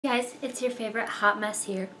Guys, it's your favorite hot mess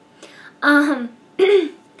here. Um,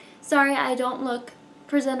 sorry I don't look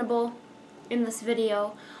presentable in this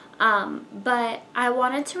video, but I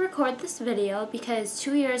wanted to record this video because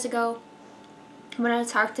 2 years ago when I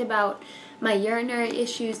talked about my urinary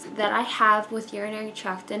issues that I have with urinary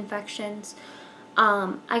tract infections,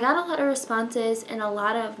 I got a lot of responses and a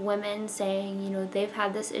lot of women saying, they've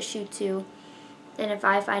had this issue too, and if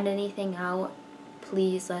I find anything out,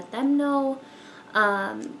 please let them know.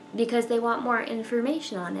 Because they want more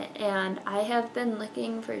information on it, and I have been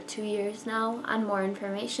looking for 2 years now on more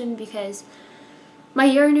information because my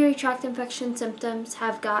urinary tract infection symptoms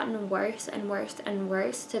have gotten worse and worse and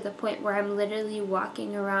worse to the point where I'm literally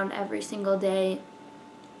walking around every single day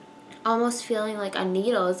almost feeling like a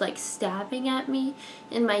needle is like stabbing at me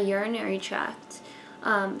in my urinary tract,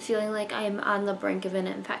 feeling like I'm on the brink of an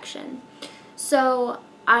infection. So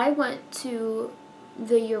I went to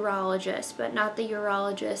the urologist, but not the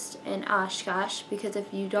urologist in Oshkosh, because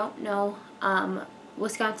if you don't know,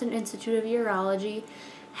 Wisconsin Institute of Urology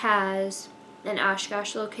has an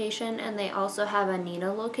Oshkosh location and they also have a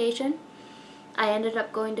Neenah location. I ended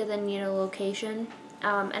up going to the Neenah location,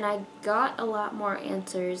 and I got a lot more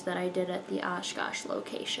answers than I did at the Oshkosh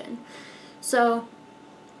location. So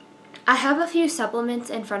I have a few supplements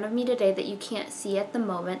in front of me today that you can't see at the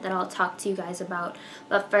moment that I'll talk to you guys about.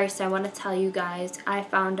 But first I want to tell you guys I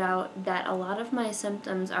found out that a lot of my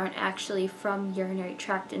symptoms aren't actually from urinary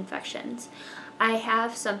tract infections. I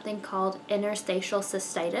have something called interstitial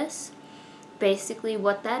cystitis. Basically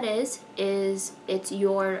what that is it's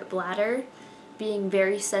your bladder being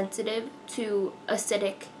very sensitive to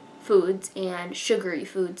acidic foods and sugary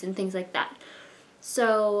foods and things like that.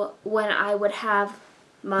 So when I would have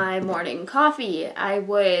my morning coffee, I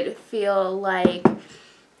would feel like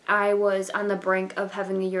I was on the brink of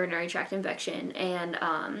having a urinary tract infection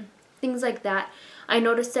and things like that. I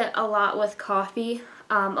noticed it a lot with coffee,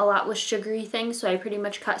 a lot with sugary things, so I pretty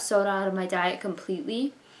much cut soda out of my diet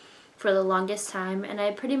completely for the longest time, and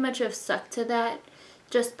I pretty much have stuck to that,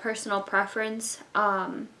 just personal preference,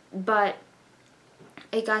 but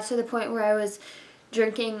it got to the point where I was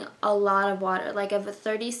drinking a lot of water. Like I have a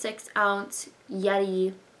 36-ounce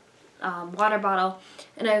Yeti water bottle,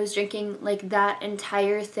 and I was drinking like that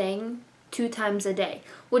entire thing 2 times a day,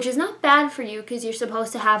 which is not bad for you because you're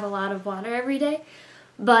supposed to have a lot of water every day,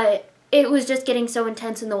 but it was just getting so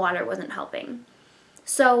intense and the water wasn't helping.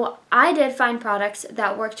 So I did find products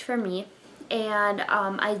that worked for me, and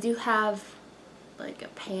I do have like a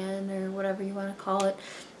pan or whatever you want to call it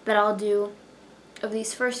that I'll do of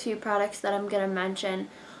these first few products that I'm going to mention.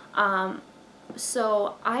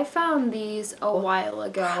 So I found these a while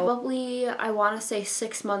ago, probably I want to say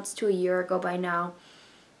 6 months to a year ago by now,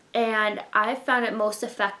 and I found it most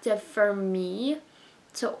effective for me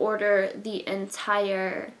to order the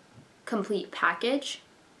entire complete package.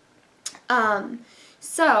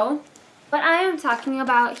 So what I am talking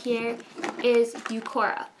about here is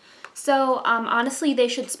Eucora. So, honestly, they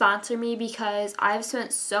should sponsor me because I've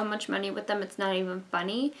spent so much money with them, it's not even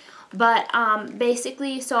funny. But,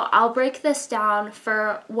 basically, so I'll break this down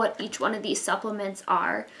for what each one of these supplements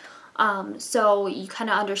are. So you kind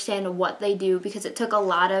of understand what they do, because it took a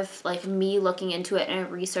lot of, like, me looking into it and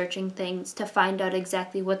researching things to find out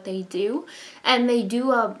exactly what they do. And they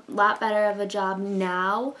do a lot better of a job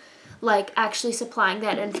now, like actually supplying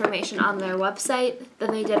that information on their website, than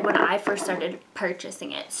they did when I first started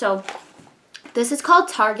purchasing it. So this is called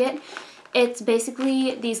Target. It's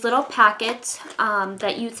basically these little packets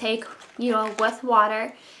that you take, with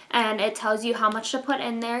water, and it tells you how much to put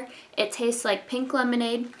in there. It tastes like pink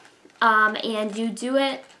lemonade, and you do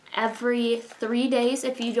it every 3 days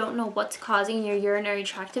if you don't know what's causing your urinary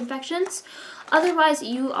tract infections. Otherwise,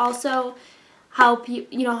 you also, how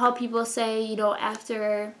people say,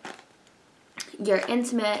 after you're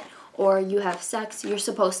intimate or you have sex, you're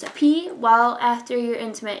supposed to pee. Well, after you're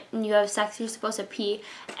intimate and you have sex, you're supposed to pee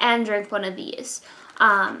and drink one of these.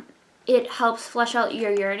 It helps flush out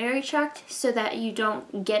your urinary tract so that you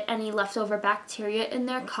don't get any leftover bacteria in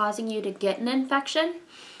there causing you to get an infection.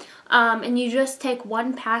 And you just take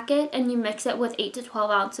one packet and you mix it with 8 to 12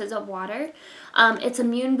 ounces of water. It's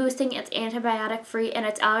immune boosting, it's antibiotic free, and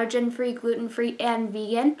it's allergen free, gluten free, and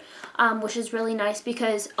vegan, which is really nice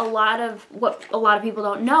because what a lot of people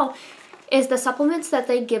don't know is the supplements that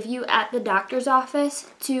they give you at the doctor's office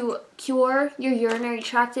to cure your urinary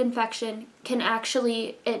tract infection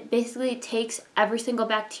it basically takes every single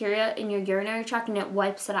bacteria in your urinary tract and it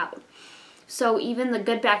wipes it out. So even the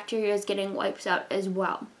good bacteria is getting wiped out as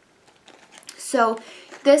well. So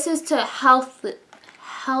this is to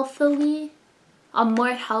a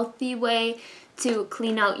more healthy way to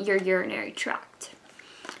clean out your urinary tract.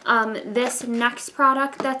 This next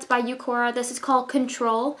product that's by Eucora, this is called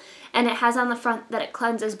Control, and it has on the front that it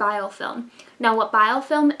cleanses biofilm. Now what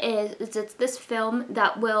biofilm is it's this film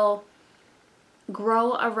that will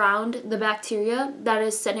grow around the bacteria that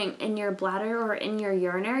is sitting in your bladder or in your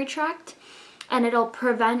urinary tract, and it'll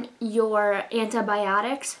prevent your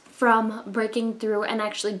antibiotics from breaking through and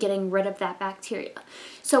actually getting rid of that bacteria.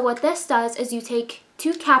 So what this does is you take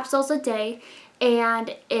 2 capsules a day,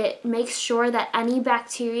 and it makes sure that any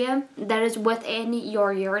bacteria that is within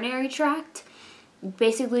your urinary tract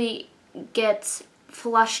basically gets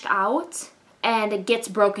flushed out and it gets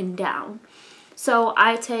broken down. So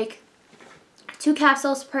I take 2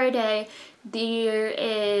 capsules per day. There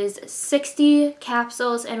is 60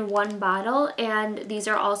 capsules in 1 bottle, and these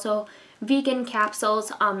are also vegan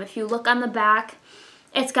capsules. If you look on the back,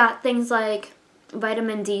 it's got things like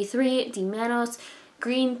vitamin D3, D-mannose,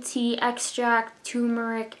 green tea extract,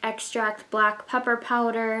 turmeric extract, black pepper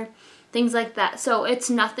powder, things like that. So it's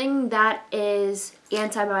nothing that is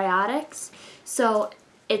antibiotics. So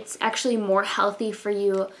it's actually more healthy for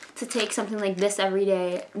you to take something like this every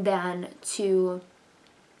day than to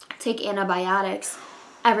take antibiotics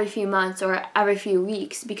every few months or every few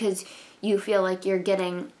weeks because you feel like you're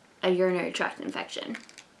getting a urinary tract infection.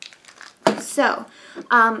 So,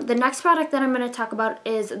 the next product that I'm going to talk about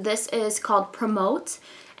this is called Promote,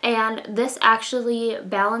 and this actually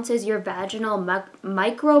balances your vaginal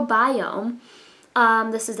microbiome.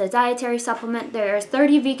 This is a dietary supplement. There's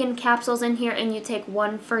 30 vegan capsules in here, and you take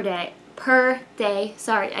 1 per day.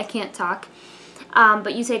 Sorry, I can't talk.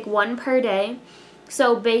 But you take 1 per day.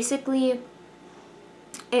 So basically,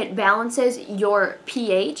 it balances your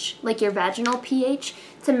pH, like your vaginal pH,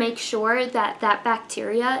 to make sure that that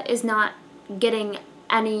bacteria is not getting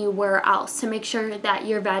anywhere else, to make sure that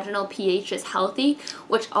your vaginal pH is healthy,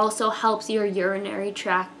 which also helps your urinary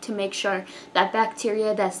tract to make sure that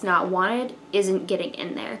bacteria that's not wanted isn't getting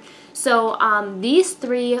in there. So these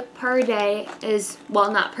 3 per day is,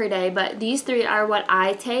 well, not per day, but these 3 are what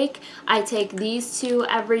I take. I take these 2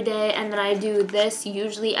 every day, and then I do this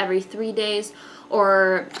usually every 3 days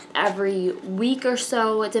or every week or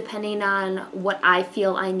so, depending on what I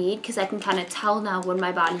feel I need, because I can kind of tell now when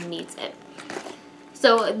my body needs it.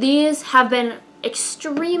 So these have been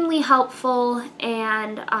extremely helpful,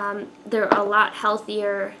 and they're a lot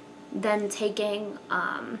healthier than taking,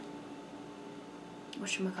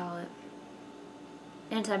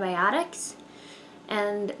 antibiotics,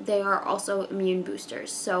 and they are also immune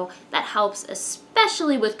boosters. So that helps,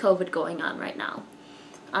 especially with COVID going on right now.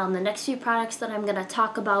 The next few products that I'm going to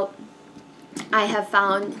talk about, I have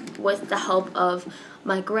found with the help of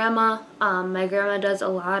my grandma. My grandma does a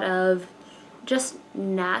lot of just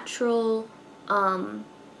natural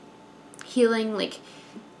healing,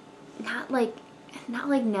 not like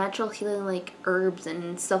natural healing like herbs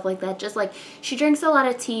and stuff like that. Just like, she drinks a lot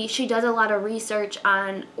of tea. She does a lot of research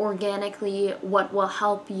on organically what will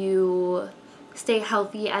help you stay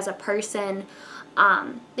healthy as a person,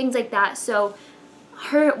 things like that. So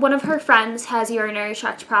one of her friends has urinary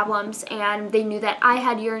tract problems, and they knew that I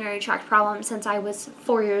had urinary tract problems since I was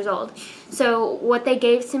 4 years old. So what they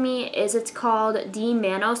gave to me is, it's called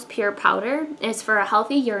D-mannose Pure Powder. It's for a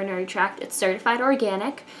healthy urinary tract. It's certified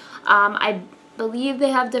organic. I believe they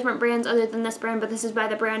have different brands other than this brand, but this is by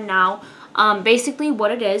the brand Now. Basically what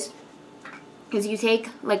it is you take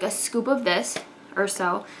like a scoop of this or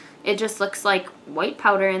so. It just looks like white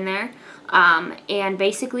powder in there. And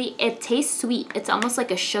basically it tastes sweet. It's almost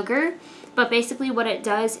like a sugar, but basically what it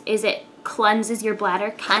does is it cleanses your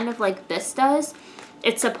bladder, kind of like this does.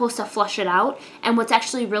 It's supposed to flush it out. And what's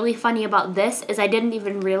actually really funny about this is I didn't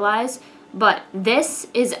even realize, but this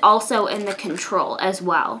is also in the Control as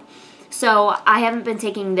well. So I haven't been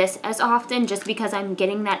taking this as often just because I'm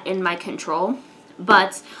getting that in my Control.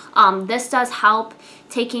 But this does help.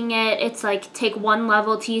 Taking it, it's like take 1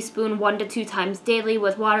 level teaspoon 1 to 2 times daily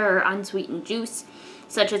with water or unsweetened juice,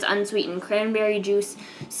 such as unsweetened cranberry juice.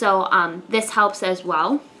 So this helps as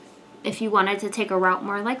well if you wanted to take a route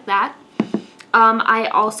more like that. I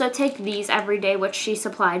also take these every day, which she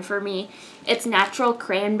supplied for me. It's natural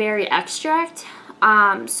cranberry extract.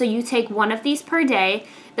 So you take 1 of these per day.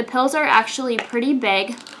 The pills are actually pretty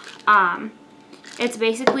big. It's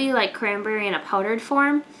basically like cranberry in a powdered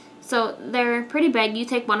form. So they're pretty big. You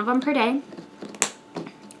take 1 of them per day.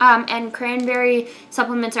 And cranberry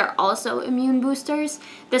supplements are also immune boosters.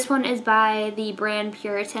 This one is by the brand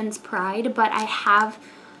Puritan's Pride, but I have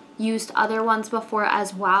used other ones before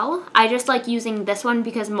as well. I just like using this one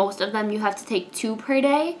because most of them you have to take 2 per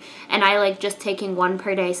day, and I like just taking 1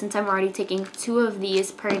 per day since I'm already taking 2 of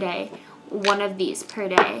these per day, 1 of these per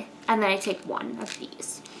day, and then I take 1 of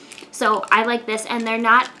these. So I like this, and they're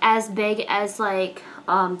not as big as like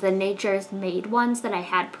the Nature's Made ones that I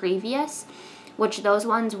had previous, which those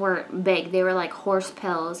ones were big. They were like horse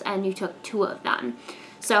pills, and you took 2 of them.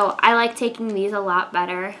 So I like taking these a lot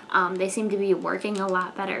better. They seem to be working a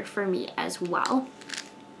lot better for me as well.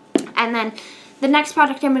 And then the next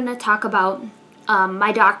product I'm going to talk about,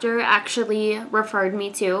 my doctor actually referred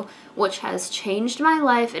me to, which has changed my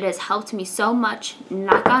life. It has helped me so much.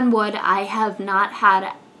 Knock on wood, I have not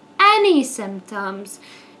had any symptoms.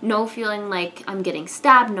 No feeling like I'm getting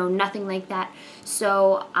stabbed, no nothing like that.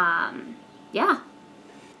 So, yeah.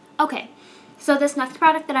 Okay, so this next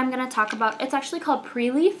product that I'm going to talk about, it's actually called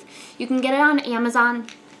Pre-Leaf. You can get it on Amazon.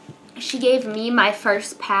 She gave me my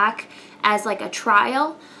first pack as like a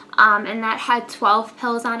trial, and that had 12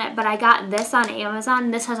 pills on it, but I got this on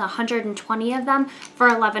Amazon. This has 120 of them for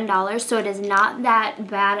 $11, so it is not that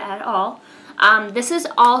bad at all. This is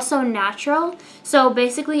also natural, so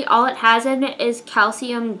basically all it has in it is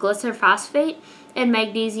calcium glyphosate and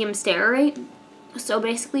magnesium stearate. So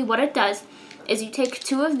basically what it does is you take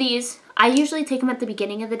 2 of these. I usually take them at the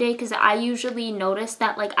beginning of the day because I usually notice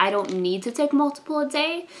that like I don't need to take multiple a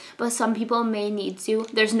day, but some people may need to.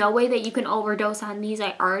 There's no way that you can overdose on these.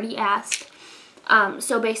 I already asked.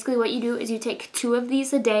 So basically what you do is you take 2 of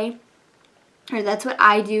these a day, or that's what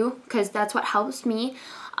I do because that's what helps me.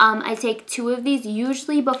 I take 2 of these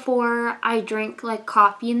usually before I drink like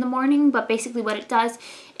coffee in the morning, but basically what it does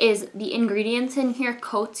is the ingredients in here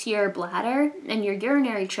coats your bladder and your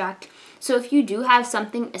urinary tract. So if you do have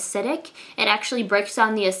something acidic, it actually breaks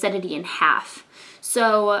down the acidity in half.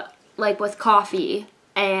 So like with coffee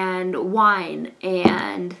and wine,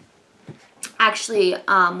 and actually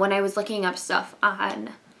when I was looking up stuff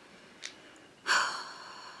on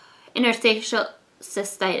interstitial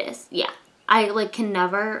cystitis, yeah, I like can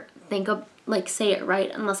never think of like say it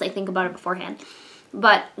right unless I think about it beforehand.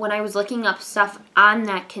 But when I was looking up stuff on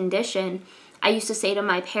that condition, I used to say to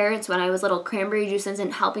my parents when I was little, cranberry juice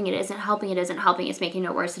isn't helping, it isn't helping, it isn't helping, it's making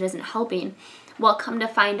it worse, it isn't helping. Well, come to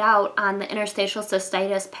find out on the interstitial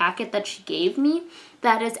cystitis packet that she gave me,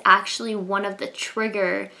 that is actually one of the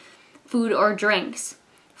trigger food or drinks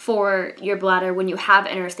for your bladder when you have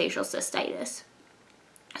interstitial cystitis.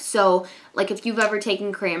 So, like if you've ever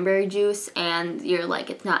taken cranberry juice and you're like,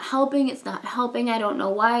 it's not helping, I don't know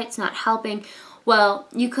why it's not helping. Well,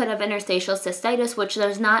 you could have interstitial cystitis, which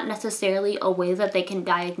there's not necessarily a way that they can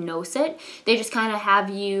diagnose it. They just kind of have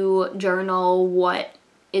you journal what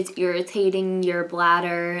is irritating your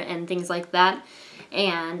bladder and things like that.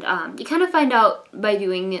 And you kind of find out by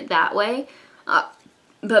doing it that way.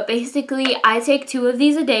 But basically, I take 2 of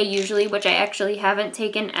these a day usually, which I actually haven't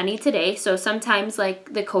taken any today. So sometimes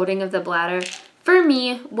like the coating of the bladder for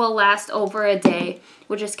me will last over a day,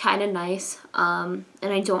 which is kind of nice. And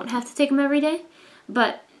I don't have to take them every day.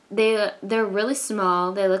 But they're really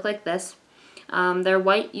small. They look like this. They're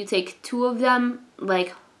white. You take 2 of them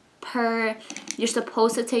like you're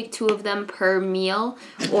supposed to take 2 of them per meal,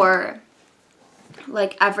 or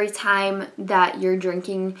like every time that you're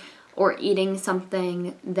drinking or eating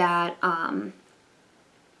something that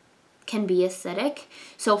can be acidic.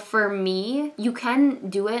 So for me, you can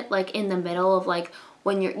do it like in the middle of like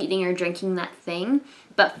when you're eating or drinking that thing.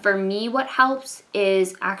 But for me, what helps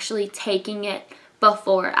is actually taking it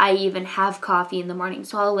before I even have coffee in the morning.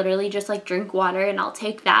 So I'll literally just like drink water and I'll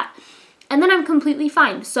take that, and then I'm completely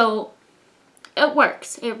fine. So it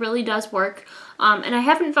works. It really does work. And I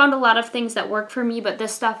haven't found a lot of things that work for me, but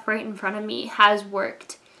this stuff right in front of me has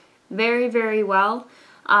worked very, very well.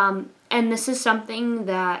 And this is something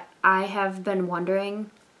that I have been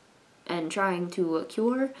wondering and trying to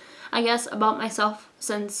cure, I guess, about myself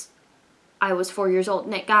since I was 4 years old,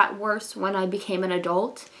 and it got worse when I became an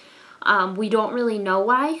adult. We don't really know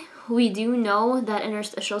why. We do know that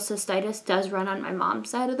interstitial cystitis does run on my mom's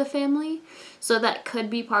side of the family, so that could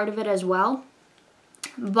be part of it as well.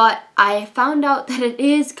 But I found out that it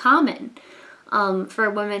is common for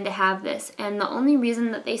women to have this, and the only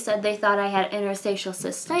reason that they said they thought I had interstitial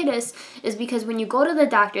cystitis is because when you go to the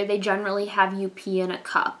doctor, they generally have you pee in a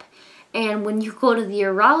cup. And when you go to the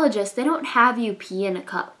urologist, they don't have you pee in a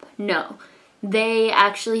cup. No. They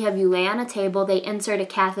actually have you lay on a table, they insert a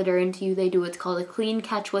catheter into you, they do what's called a clean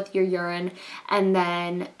catch with your urine, and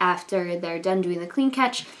then after they're done doing the clean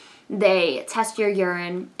catch, they test your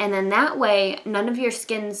urine, and then that way, none of your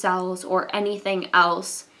skin cells or anything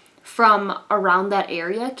else from around that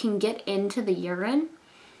area can get into the urine,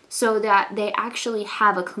 so that they actually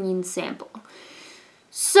have a clean sample.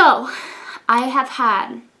 So, I have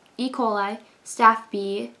had E. coli, staph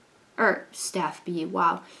B,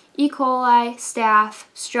 E. coli, staph,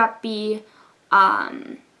 strep B,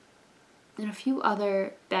 and a few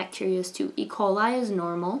other bacteria too. E. coli is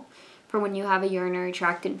normal for when you have a urinary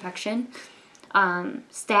tract infection.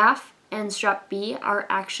 Staph and strep B are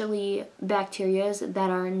actually bacteria that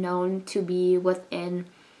are known to be within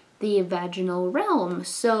the vaginal realm.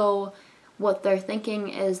 So what they're thinking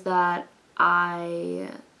is that I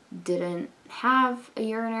didn't have a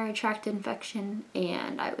urinary tract infection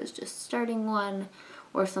and I was just starting one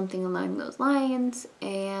or something along those lines,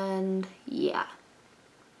 and yeah.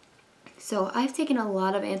 So I've taken a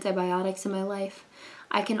lot of antibiotics in my life.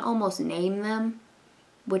 I can almost name them,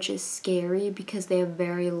 which is scary because they have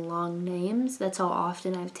very long names. That's how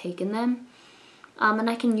often I've taken them. And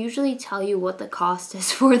I can usually tell you what the cost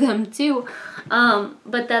is for them too.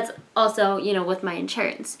 But that's also, with my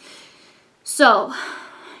insurance. So,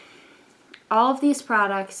 all of these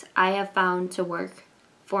products I have found to work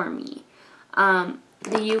for me.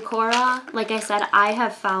 The Eucora, like I said, I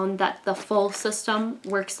have found that the full system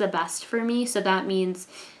works the best for me. So that means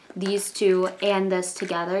these two and this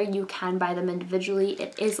together. You can buy them individually.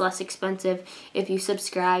 It is less expensive if you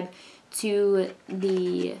subscribe to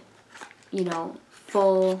the,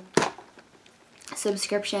 full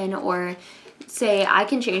subscription, or say I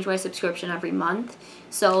can change my subscription every month.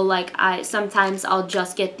 So like sometimes I'll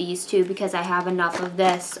just get these two because I have enough of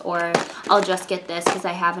this, or I'll just get this because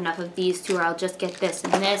I have enough of these two, or I'll just get this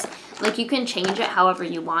and this. Like, you can change it however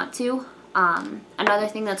you want to. Another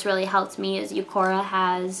thing that's really helped me is Eucora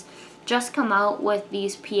has just come out with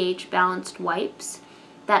these pH balanced wipes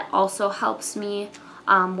that also helps me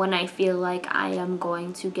when I feel like I am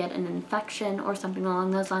going to get an infection or something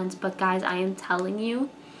along those lines. But guys, I am telling you,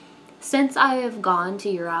 since I have gone to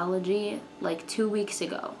urology like 2 weeks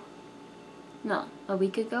ago, no, a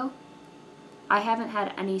week ago, I haven't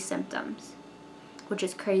had any symptoms, which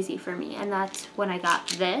is crazy for me. And that's when I got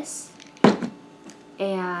this.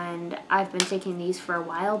 And I've been taking these for a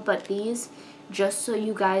while, but these, just so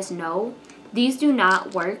you guys know, these do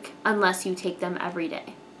not work unless you take them every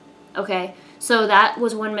day. Okay? So that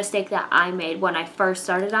was one mistake that I made when I first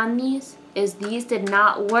started on these, is these did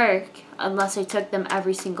not work unless I took them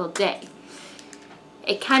every single day.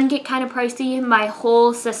 It can get kind of pricey. My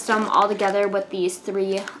whole system altogether with these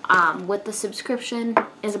three, with the subscription,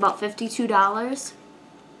 is about $52.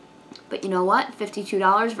 But you know what?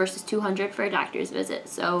 $52 versus $200 for a doctor's visit.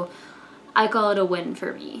 So I call it a win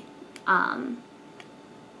for me. But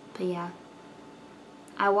yeah.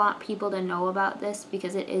 I want people to know about this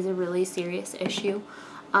because it is a really serious issue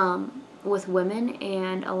with women.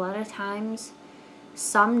 And a lot of times,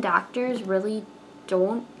 some doctors really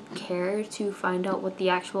don't care to find out what the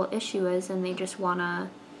actual issue is, and they just want to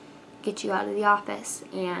get you out of the office.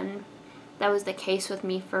 And that was the case with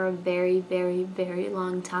me for a very, very, very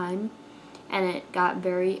long time. And it got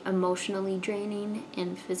very emotionally draining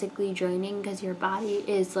and physically draining, because your body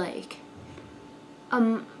is like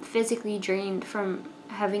physically drained from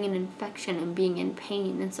having an infection and being in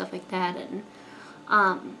pain and stuff like that. And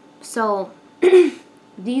so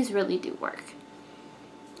these really do work.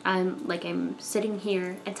 I'm sitting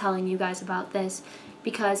here and telling you guys about this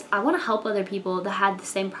because I want to help other people that had the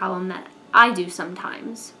same problem that I do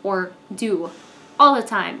sometimes, or do all the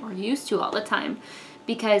time, or used to all the time,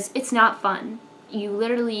 because it's not fun. You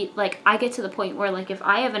literally, I get to the point where, if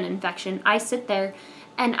I have an infection, I sit there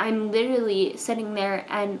and I'm literally sitting there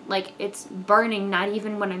and, it's burning, not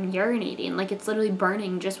even when I'm urinating. It's literally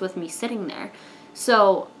burning just with me sitting there.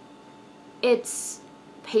 So it's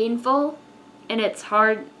painful and it's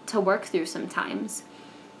hard to work through sometimes.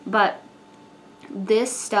 But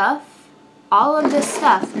this stuff, all of this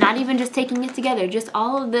stuff, not even just taking it together, just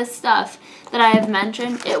all of this stuff that I have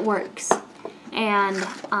mentioned, it works. And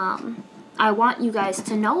I want you guys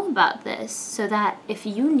to know about this so that if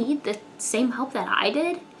you need the same help that I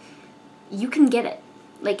did, you can get it.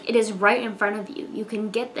 It is right in front of you. You can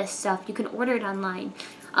get this stuff. You can order it online.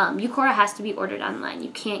 Eucora has to be ordered online. You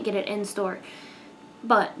can't get it in store.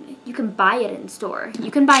 But you can buy it in store. You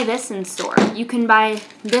can buy this in store. You can buy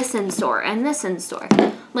this in store and this in store.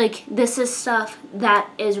 This is stuff that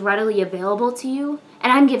is readily available to you.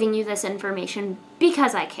 And I'm giving you this information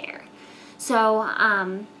because I care. So,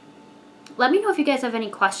 let me know if you guys have any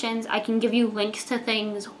questions. I can give you links to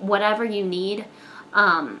things, whatever you need.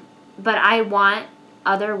 But I want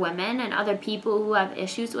other women and other people who have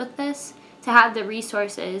issues with this to have the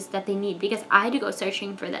resources that they need. Because I had to go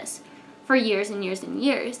searching for this for years and years and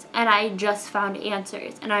years. And I just found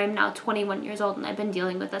answers. And I am now 21 years old and I've been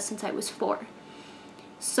dealing with this since I was 4.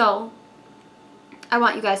 So I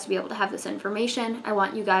want you guys to be able to have this information. I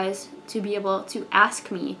want you guys to be able to ask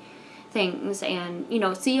me things and,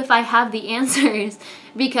 see if I have the answers,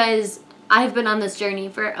 because I've been on this journey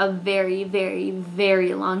for a very, very,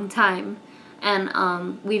 very long time.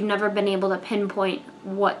 and we've never been able to pinpoint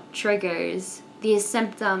what triggers these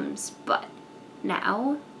symptoms, but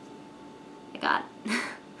now I got it.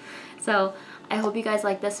 So I hope you guys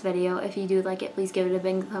like this video. If you do like it, please give it a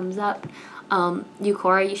big thumbs up.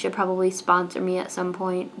 Eucora, you should probably sponsor me at some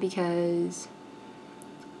point because,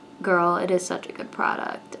 girl, it is such a good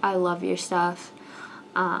product. I love your stuff.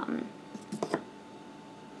 But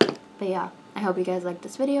yeah, I hope you guys liked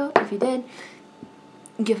this video. If you did,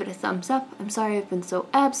 give it a thumbs up. I'm sorry I've been so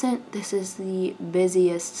absent. This is the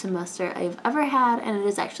busiest semester I've ever had, and it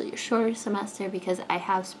is actually a shorter semester because I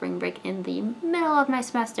have spring break in the middle of my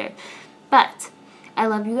semester. But I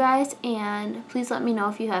love you guys, and please let me know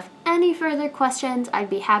if you have any further questions. I'd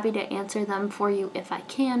be happy to answer them for you if I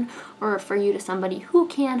can, or refer you to somebody who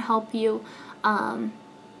can help you. And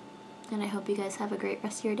I hope you guys have a great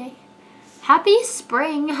rest of your day. Happy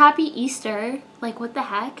spring, happy Easter. Like, what the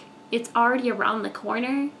heck? It's already around the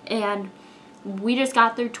corner, and we just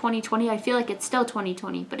got through 2020. I feel like it's still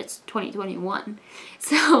 2020, but it's 2021.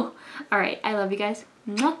 So, alright, I love you guys.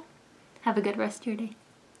 Mwah. Have a good rest of your day.